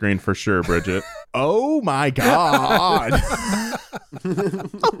that on screen for sure, Bridget. Oh my god.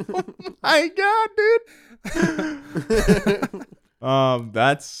 Oh my god, dude.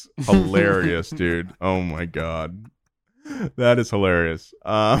 That's hilarious, dude. Oh my god. That is hilarious.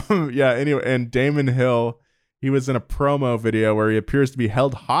 Yeah, anyway, and Damon Hill, he was in a promo video where he appears to be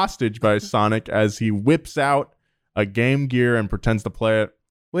held hostage by Sonic as he whips out a Game Gear and pretends to play it.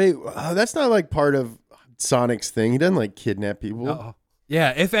 Wait, that's not like part of Sonic's thing. He doesn't like kidnap people. Uh-oh.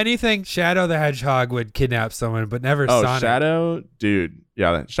 Yeah, if anything, Shadow the Hedgehog would kidnap someone, but never Oh, Sonic. Shadow? Dude.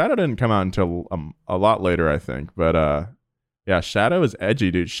 Yeah, Shadow didn't come out until a lot later, I think. But yeah, Shadow is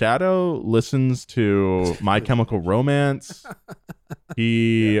edgy, dude. Shadow listens to My Chemical Romance.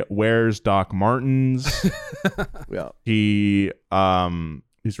 He wears Doc Martens. Yeah. He's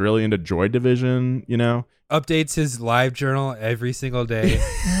really into Joy Division, you know? Updates his live journal every single day.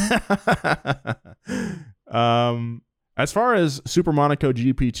 As far as Super Monaco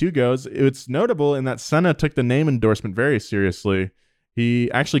GP2 goes, it's notable in that Senna took the name endorsement very seriously. He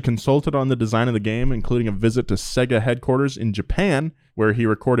actually consulted on the design of the game, including a visit to Sega headquarters in Japan, where he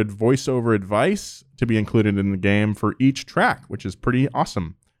recorded voiceover advice to be included in the game for each track, which is pretty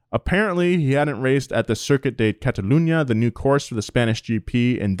awesome. Apparently, he hadn't raced at the Circuit de Catalunya, the new course for the Spanish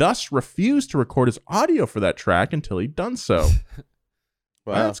GP, and thus refused to record his audio for that track until he'd done so.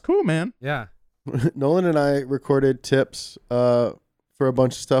 Wow. That's cool, man. Yeah. Nolan and I recorded tips for a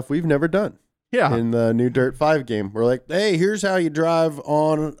bunch of stuff we've never done. Yeah. In the new Dirt 5 game. We're like, hey, here's how you drive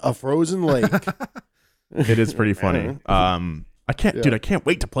on a frozen lake. It is pretty funny. I can't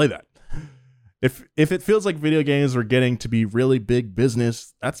wait to play that. If it feels like video games are getting to be really big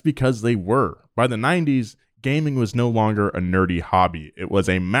business, that's because they were. By the 90s, gaming was no longer a nerdy hobby. It was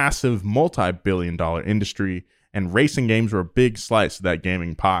a massive multi-billion-dollar industry, and racing games were a big slice of that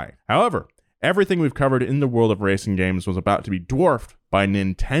gaming pie. However, everything we've covered in the world of racing games was about to be dwarfed by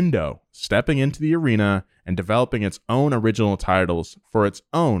Nintendo stepping into the arena and developing its own original titles for its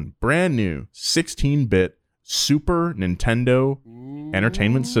own brand new 16-bit Super Nintendo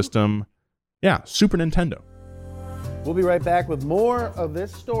Entertainment System. Yeah, Super Nintendo. We'll be right back with more of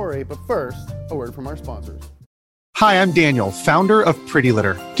this story, but first, a word from our sponsors. Hi, I'm Daniel, founder of Pretty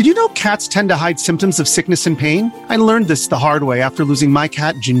Litter. Did you know cats tend to hide symptoms of sickness and pain? I learned this the hard way after losing my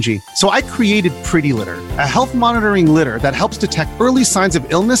cat, Gingy. So I created Pretty Litter, a health monitoring litter that helps detect early signs of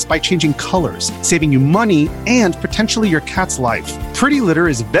illness by changing colors, saving you money and potentially your cat's life. Pretty Litter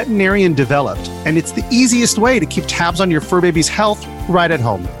is veterinarian developed, and it's the easiest way to keep tabs on your fur baby's health right at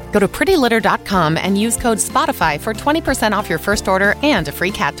home. Go to prettylitter.com and use code SPOTIFY for 20% off your first order and a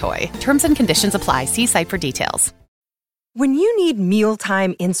free cat toy. Terms and conditions apply. See site for details. When you need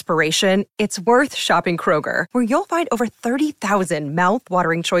mealtime inspiration, it's worth shopping Kroger, where you'll find over 30,000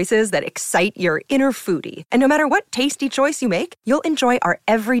 mouth-watering choices that excite your inner foodie. And no matter what tasty choice you make, you'll enjoy our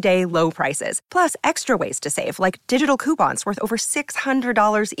everyday low prices, plus extra ways to save, like digital coupons worth over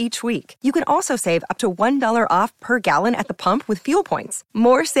 $600 each week. You can also save up to $1 off per gallon at the pump with fuel points.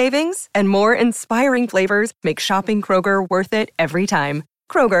 More savings and more inspiring flavors make shopping Kroger worth it every time.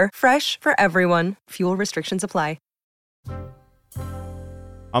 Kroger, fresh for everyone. Fuel restrictions apply.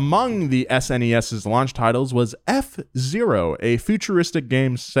 Among the SNES's launch titles was F-Zero, a futuristic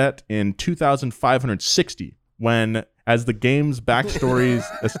game set in 2560, when, as the game's backstories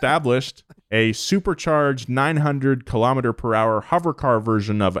established, a supercharged 900-kilometer-per-hour hovercar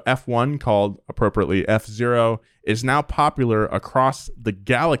version of F1, called appropriately F-Zero, is now popular across the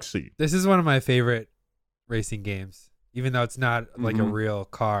galaxy. This is one of my favorite racing games. Even though it's not like a real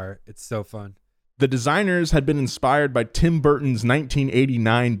car, it's so fun. The designers had been inspired by Tim Burton's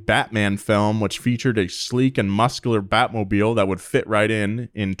 1989 Batman film, which featured a sleek and muscular Batmobile that would fit right in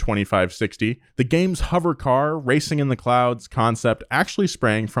 2560. The game's hover car, racing in the clouds concept actually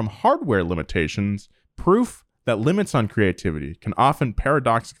sprang from hardware limitations, proof that limits on creativity can often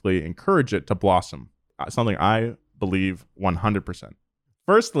paradoxically encourage it to blossom. Something I believe 100%.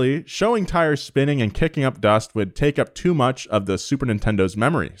 Firstly, showing tires spinning and kicking up dust would take up too much of the Super Nintendo's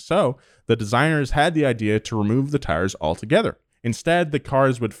memory, so the designers had the idea to remove the tires altogether. Instead, the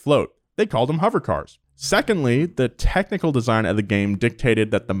cars would float. They called them hover cars. Secondly, the technical design of the game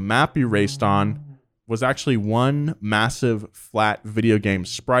dictated that the map you raced on was actually one massive flat video game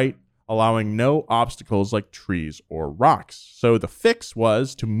sprite, allowing no obstacles like trees or rocks. So the fix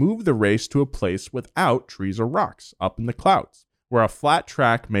was to move the race to a place without trees or rocks, up in the clouds, where a flat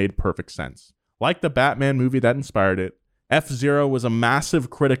track made perfect sense. Like the Batman movie that inspired it, F-Zero was a massive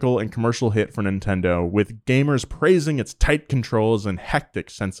critical and commercial hit for Nintendo, with gamers praising its tight controls and hectic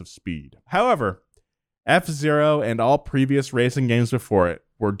sense of speed. However, F-Zero and all previous racing games before it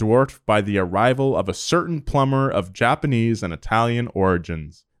were dwarfed by the arrival of a certain plumber of Japanese and Italian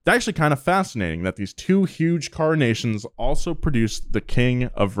origins. It's actually kind of fascinating that these two huge car nations also produced the king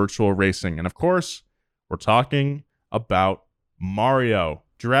of virtual racing. And of course, we're talking about Mario,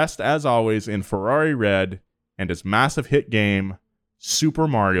 dressed as always in Ferrari red, and his massive hit game, Super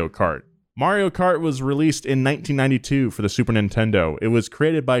Mario Kart. Mario Kart was released in 1992 for the Super Nintendo. It was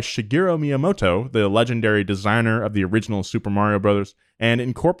created by Shigeru Miyamoto, the legendary designer of the original Super Mario Bros., and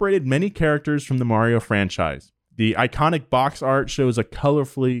incorporated many characters from the Mario franchise. The iconic box art shows a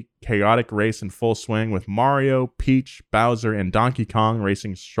colorfully chaotic race in full swing, with Mario, Peach, Bowser, and Donkey Kong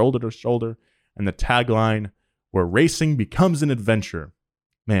racing shoulder to shoulder, and the tagline, "Where racing becomes an adventure."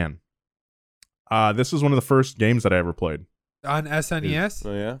 Man, this was one of the first games that I ever played. On SNES?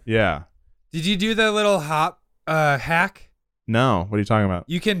 Oh, yeah? Yeah. Did you do the little hop hack? No, what are you talking about?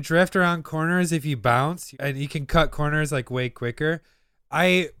 You can drift around corners if you bounce, and you can cut corners like way quicker.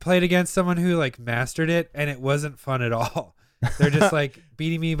 I played against someone who like mastered it, and it wasn't fun at all. They're just like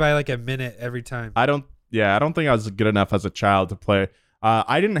beating me by like a minute every time. I don't think I was good enough as a child to play.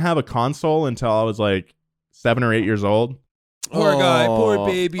 I didn't have a console until I was like 7 or 8 years old. Poor guy, poor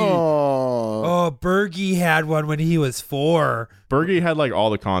baby. Oh, Bergie had one when he was 4. Bergie had like all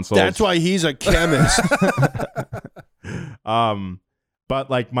the consoles. that's why he's a chemist. But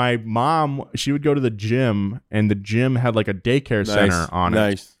like my mom, she would go to the gym, and the gym had like a daycare center on it.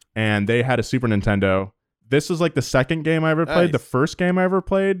 Nice. And they had a Super Nintendo. This was like the second game I ever played. Nice. The first game I ever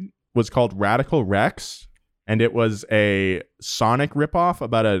played was called Radical Rex, and it was a Sonic ripoff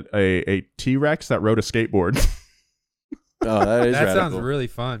about a T-Rex that rode a skateboard. Oh, that is That radical. sounds really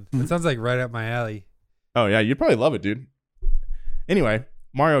fun. That sounds like right up my alley. Oh yeah, you'd probably love it, dude. Anyway,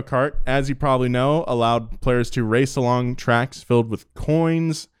 Mario Kart, as you probably know, allowed players to race along tracks filled with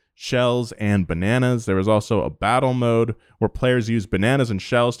coins, shells, and bananas. There was also a battle mode where players used bananas and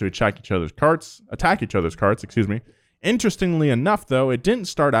shells to attack each other's carts. Interestingly enough, though, it didn't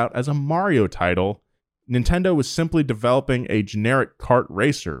start out as a Mario title. Nintendo was simply developing a generic kart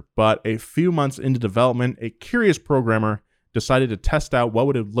racer, but a few months into development, a curious programmer decided to test out what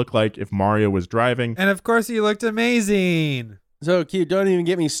would it look like if Mario was driving. And of course, he looked amazing. So cute. Don't even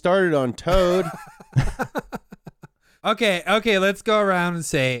get me started on Toad. Okay, let's go around and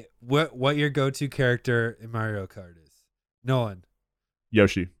say what your go-to character in Mario Kart is. Nolan.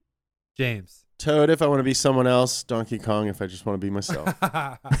 Yoshi. James. Toad if I want to be someone else. Donkey Kong if I just want to be myself.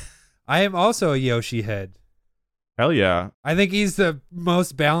 I am also a Yoshi head. Hell yeah. I think he's the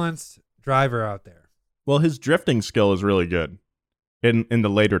most balanced driver out there. Well, his drifting skill is really good. In the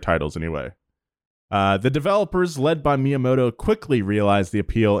later titles, anyway. The developers, led by Miyamoto, quickly realized the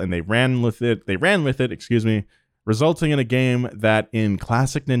appeal and they ran with it, resulting in a game that, in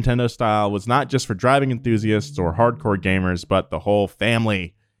classic Nintendo style, was not just for driving enthusiasts or hardcore gamers, but the whole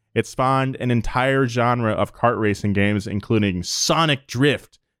family. It spawned an entire genre of kart racing games, including Sonic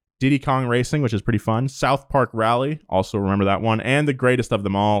Drift, Diddy Kong Racing, which is pretty fun, South Park Rally, also remember that one, and the greatest of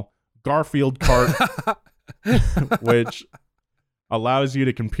them all, Garfield Kart, which allows you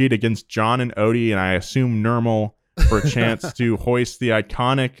to compete against John and Odie, and I assume Nermal, for a chance to hoist the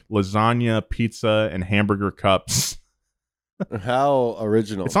iconic lasagna, pizza, and hamburger cups. How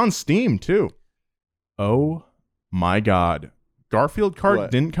original. It's on Steam, too. Oh, my God. Garfield Kart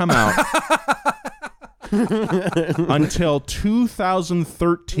didn't come out until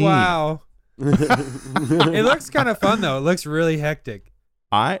 2013. Wow. It looks kind of fun, though. It looks really hectic.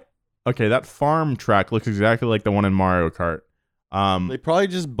 Okay, that farm track looks exactly like the one in Mario Kart. They probably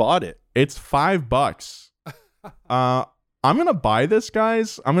just bought it. It's $5. I'm gonna buy this,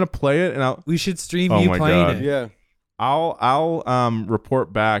 guys. I'm gonna play it, and we should stream you playing it. Yeah, I'll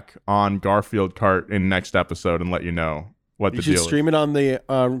report back on Garfield Kart in next episode and let you know what the deal is. You should stream it on the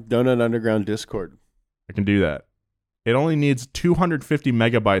Donut Underground Discord. I can do that. It only needs 250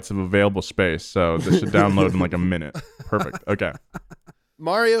 megabytes of available space, so this should download in like a minute. Perfect. Okay.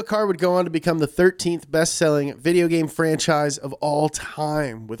 Mario Kart would go on to become the 13th best-selling video game franchise of all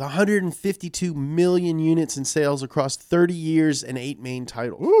time, with 152 million units in sales across 30 years and 8 main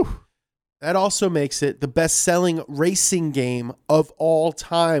titles. Ooh. That also makes it the best-selling racing game of all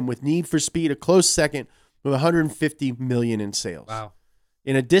time, with Need for Speed a close second with 150 million in sales. Wow.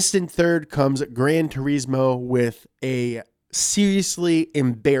 In a distant third comes Gran Turismo with a seriously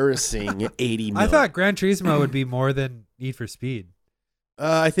embarrassing 80 million. I thought Gran Turismo would be more than Need for Speed.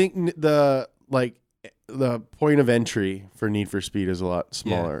 I think the point of entry for Need for Speed is a lot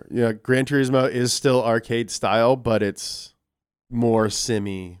smaller. Yeah, Gran Turismo is still arcade style, but it's more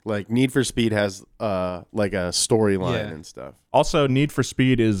simmy. Like Need for Speed has like a storyline and stuff. Also, Need for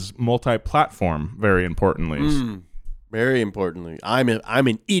Speed is multi-platform. Very importantly, very importantly, I'm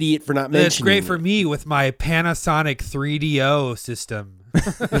an idiot for not mentioning. That's great for me with my Panasonic 3DO system.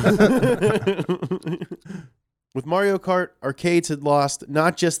 With Mario Kart, arcades had lost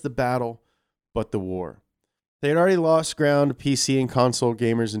not just the battle, but the war. They had already lost ground to PC and console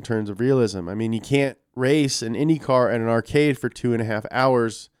gamers in terms of realism. I mean, you can't race an IndyCar at an arcade for 2.5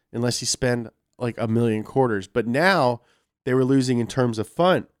 hours unless you spend like $1 million quarters. But now they were losing in terms of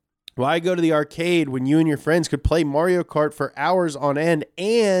fun. Why go to the arcade when you and your friends could play Mario Kart for hours on end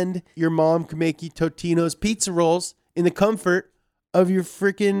and your mom could make you Totino's pizza rolls in the comfort of your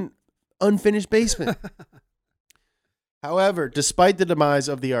freaking unfinished basement? However, despite the demise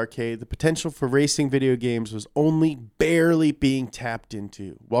of the arcade, the potential for racing video games was only barely being tapped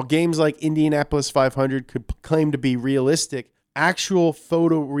into. While games like Indianapolis 500 could claim to be realistic, actual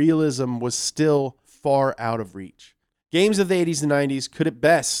photorealism was still far out of reach. Games of the 80s and 90s could at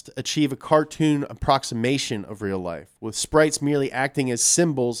best achieve a cartoon approximation of real life, with sprites merely acting as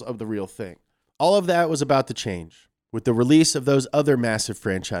symbols of the real thing. All of that was about to change with the release of those other massive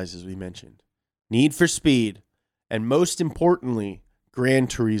franchises we mentioned. Need for Speed, and most importantly, Gran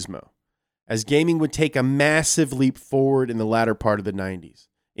Turismo, as gaming would take a massive leap forward in the latter part of the 90s.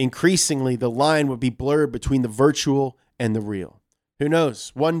 Increasingly, the line would be blurred between the virtual and the real. Who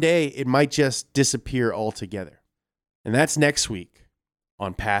knows? One day, it might just disappear altogether. And that's next week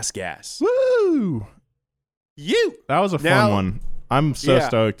on Pass Gas. Woo! That was a fun one. I'm so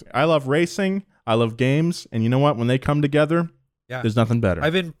stoked. I love racing. I love games. And you know what? When they come together, there's nothing better.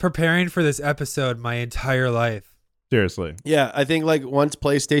 I've been preparing for this episode my entire life. Seriously. Yeah, I think like once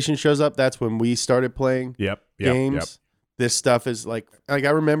PlayStation shows up, that's when we started playing games. This stuff is like I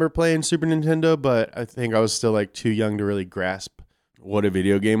remember playing Super Nintendo, but I think I was still like too young to really grasp what a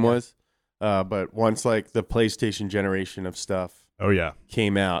video game was. But once like the PlayStation generation of stuff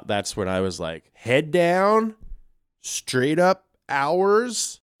came out, that's when I was like, head down, straight up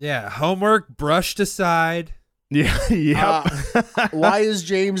hours. Yeah, homework brushed aside. Yeah. Why is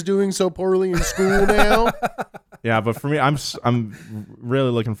James doing so poorly in school now? Yeah, but for me, I'm really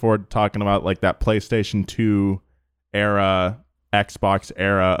looking forward to talking about like that PlayStation 2 era, Xbox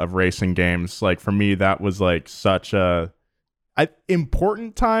era of racing games. Like for me, that was like such a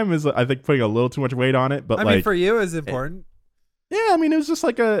important time. Is I think putting a little too much weight on it, but I mean, for you, is important. Yeah, I mean, it was just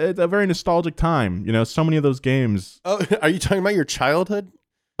like a very nostalgic time. You know, so many of those games. Oh, are you talking about your childhood?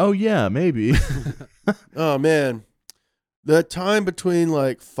 Oh yeah, maybe. Oh man, the time between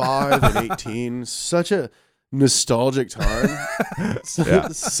like 5 and 18, such a nostalgic time. Yeah.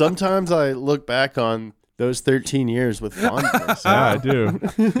 Sometimes I look back on those 13 years with fondness. Yeah, I do.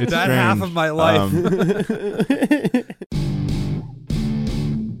 It's that half of my life.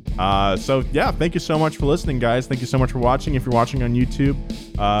 So yeah, thank you so much for listening, guys. Thank you so much for watching. If you're watching on YouTube,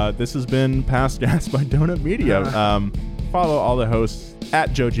 this has been Past Gas by Donut Media. Follow all the hosts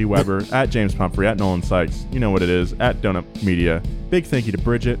at Joe G. Weber, at James Pumphrey, at Nolan Sykes. You know what it is, at Donut Media. Big thank you to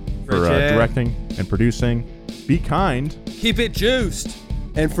Bridget for directing and producing. Be kind. Keep it juiced.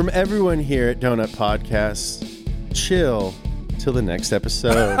 And from everyone here at Donut Podcasts, chill till the next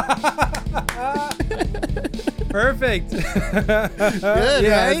episode. Perfect. Good,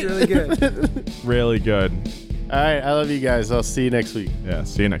 yeah, right? it's really good. Really good. All right, I love you guys. I'll see you next week. Yeah,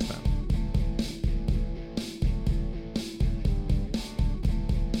 see you next time.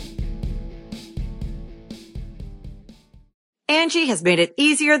 Angie has made it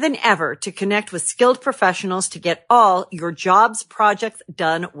easier than ever to connect with skilled professionals to get all your jobs projects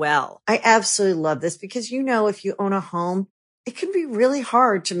done well. I absolutely love this because, you know, if you own a home, it can be really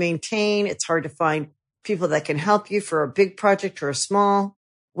hard to maintain. It's hard to find people that can help you for a big project or a small.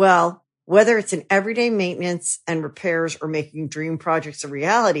 Well, whether it's in everyday maintenance and repairs or making dream projects a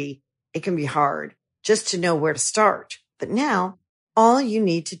reality, it can be hard just to know where to start. But now all you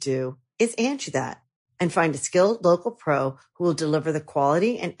need to do is Angie that and find a skilled local pro who will deliver the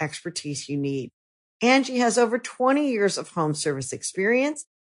quality and expertise you need. Angie has over 20 years of home service experience,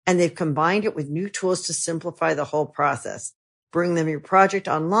 and they've combined it with new tools to simplify the whole process. Bring them your project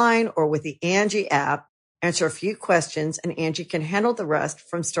online or with the Angie app, answer a few questions, and Angie can handle the rest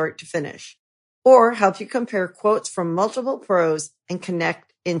from start to finish. Or help you compare quotes from multiple pros and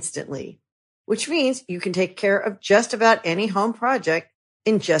connect instantly, which means you can take care of just about any home project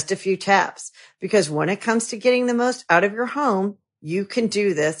in just a few taps. Because when it comes to getting the most out of your home, you can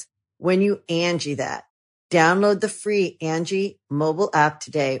do this when you Angie that. Download the free Angie mobile app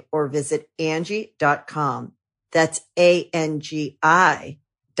today or visit Angie.com. That's ANGI.com.